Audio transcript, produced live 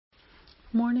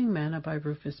Morning Manna by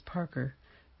Rufus Parker,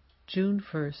 June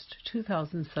 1st,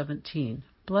 2017.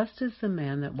 Blessed is the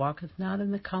man that walketh not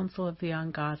in the counsel of the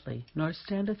ungodly, nor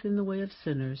standeth in the way of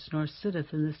sinners, nor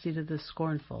sitteth in the seat of the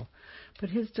scornful.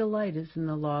 But his delight is in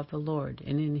the law of the Lord,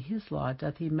 and in his law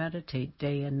doth he meditate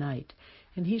day and night.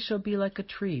 And he shall be like a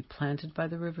tree planted by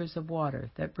the rivers of water,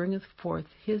 that bringeth forth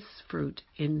his fruit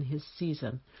in his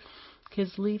season.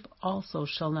 His leaf also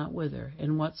shall not wither,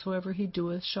 and whatsoever he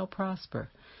doeth shall prosper.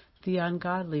 The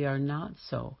ungodly are not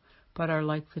so, but are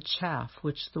like the chaff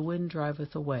which the wind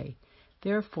driveth away.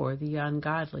 Therefore the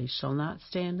ungodly shall not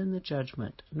stand in the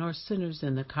judgment, nor sinners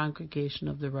in the congregation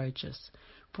of the righteous.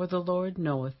 For the Lord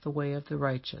knoweth the way of the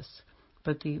righteous,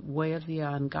 but the way of the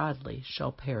ungodly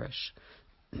shall perish.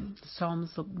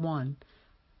 Psalms 1,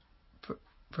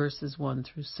 verses 1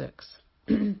 through 6.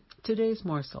 Today's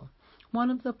morsel. One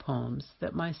of the poems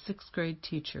that my sixth-grade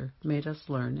teacher made us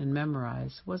learn and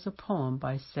memorize was a poem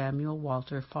by Samuel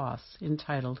Walter Foss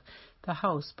entitled The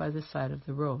House by the Side of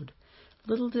the Road.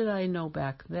 Little did I know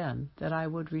back then that I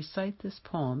would recite this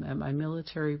poem at my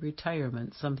military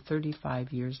retirement some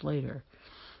 35 years later.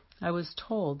 I was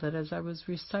told that as I was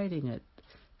reciting it,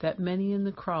 that many in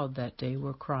the crowd that day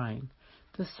were crying.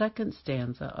 The second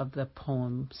stanza of the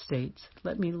poem states,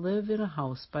 "Let me live in a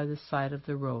house by the side of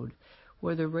the road,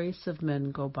 where the race of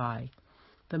men go by,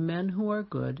 the men who are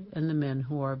good and the men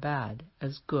who are bad,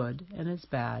 as good and as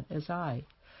bad as I.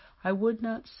 I would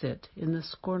not sit in the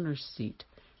scorner's seat,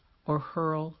 or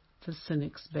hurl the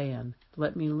cynic's ban.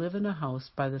 Let me live in a house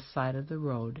by the side of the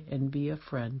road, and be a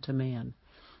friend to man."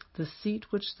 The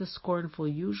seat which the scornful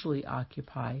usually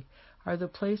occupy are the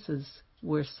places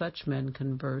where such men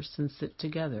converse and sit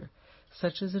together,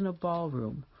 such as in a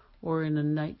ballroom, or in a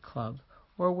nightclub,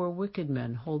 or where wicked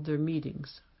men hold their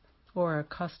meetings, or are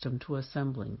accustomed to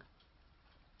assembling.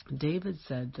 David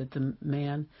said that the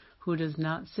man who does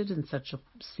not sit in such a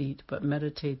seat but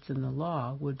meditates in the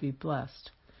law would be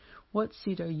blessed. What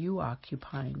seat are you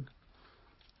occupying?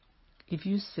 If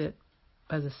you sit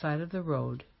by the side of the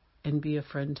road and be a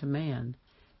friend to man,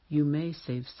 you may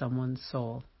save someone's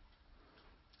soul.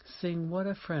 Sing, "What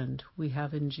a friend we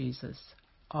have in Jesus,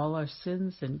 all our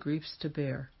sins and griefs to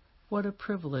bear. What a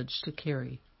privilege to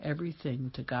carry everything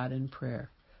to God in prayer."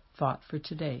 Thought for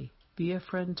today: be a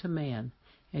friend to man,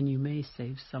 and you may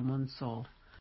save someone's soul.